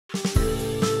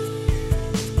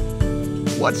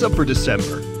What's up for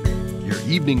December? Your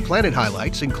evening planet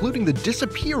highlights including the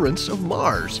disappearance of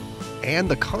Mars and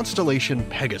the constellation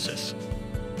Pegasus.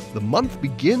 The month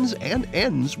begins and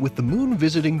ends with the moon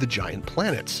visiting the giant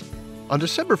planets. On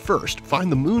December 1st,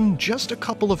 find the moon just a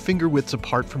couple of finger widths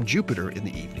apart from Jupiter in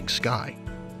the evening sky.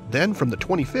 Then from the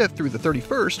 25th through the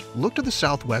 31st, look to the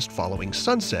southwest following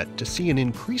sunset to see an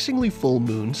increasingly full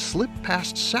moon slip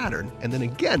past Saturn and then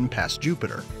again past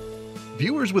Jupiter.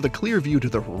 Viewers with a clear view to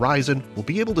the horizon will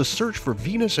be able to search for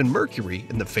Venus and Mercury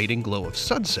in the fading glow of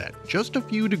sunset, just a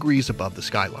few degrees above the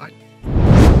skyline.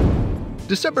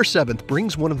 December 7th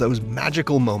brings one of those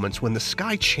magical moments when the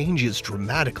sky changes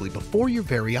dramatically before your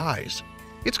very eyes.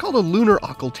 It's called a lunar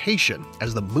occultation,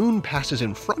 as the moon passes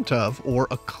in front of or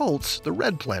occults the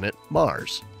red planet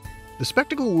Mars. The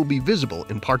spectacle will be visible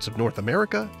in parts of North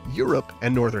America, Europe,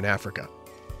 and Northern Africa.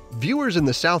 Viewers in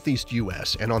the southeast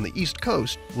US and on the East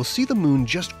Coast will see the moon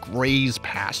just graze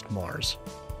past Mars.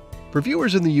 For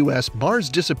viewers in the US, Mars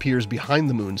disappears behind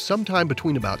the moon sometime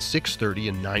between about 6:30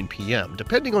 and 9 p.m.,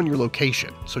 depending on your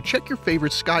location, so check your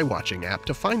favorite skywatching app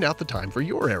to find out the time for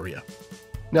your area.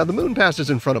 Now, the moon passes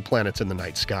in front of planets in the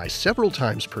night sky several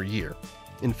times per year.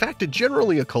 In fact, it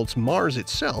generally occults Mars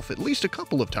itself at least a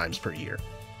couple of times per year.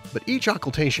 But each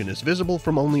occultation is visible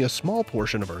from only a small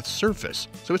portion of Earth's surface,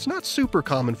 so it's not super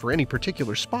common for any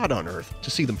particular spot on Earth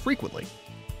to see them frequently.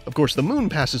 Of course, the moon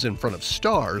passes in front of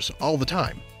stars all the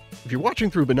time. If you're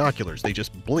watching through binoculars, they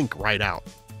just blink right out.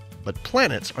 But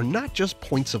planets are not just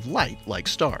points of light like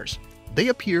stars. They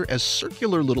appear as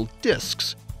circular little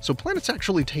disks, so planets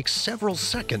actually take several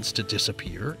seconds to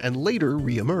disappear and later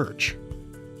re-emerge.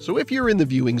 So if you're in the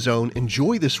viewing zone,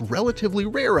 enjoy this relatively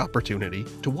rare opportunity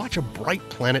to watch a bright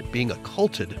planet being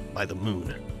occulted by the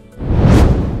moon.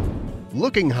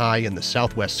 Looking high in the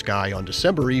southwest sky on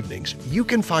December evenings, you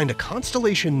can find a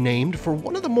constellation named for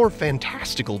one of the more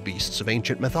fantastical beasts of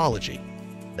ancient mythology.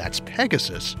 That's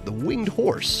Pegasus, the winged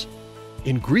horse.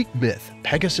 In Greek myth,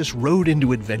 Pegasus rode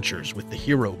into adventures with the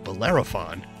hero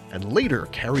Bellerophon, and later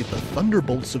carried the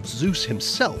thunderbolts of Zeus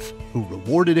himself, who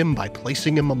rewarded him by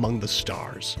placing him among the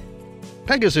stars.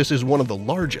 Pegasus is one of the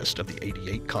largest of the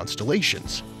 88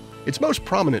 constellations. Its most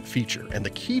prominent feature, and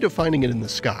the key to finding it in the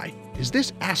sky, is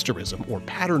this asterism or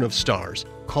pattern of stars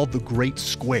called the Great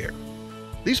Square.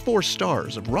 These four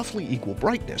stars of roughly equal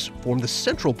brightness form the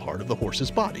central part of the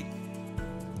horse's body.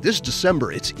 This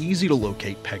December, it's easy to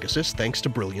locate Pegasus thanks to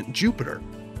brilliant Jupiter.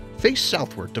 Face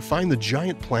southward to find the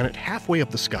giant planet halfway up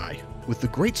the sky, with the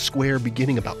Great Square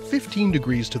beginning about 15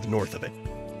 degrees to the north of it.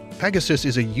 Pegasus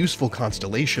is a useful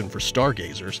constellation for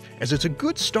stargazers, as it's a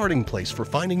good starting place for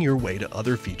finding your way to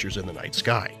other features in the night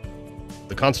sky.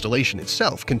 The constellation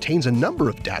itself contains a number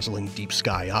of dazzling deep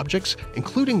sky objects,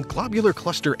 including globular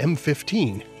cluster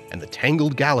M15 and the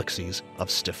tangled galaxies of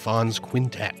Stephan's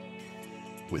Quintet.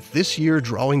 With this year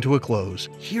drawing to a close,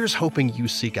 here's hoping you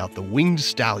seek out the winged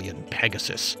stallion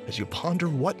Pegasus as you ponder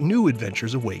what new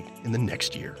adventures await in the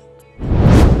next year.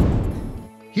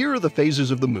 Here are the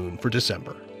phases of the moon for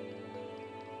December.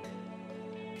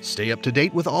 Stay up to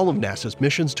date with all of NASA's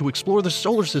missions to explore the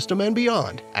solar system and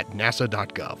beyond at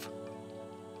nasa.gov.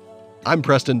 I'm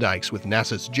Preston Dykes with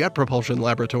NASA's Jet Propulsion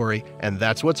Laboratory, and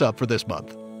that's what's up for this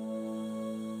month.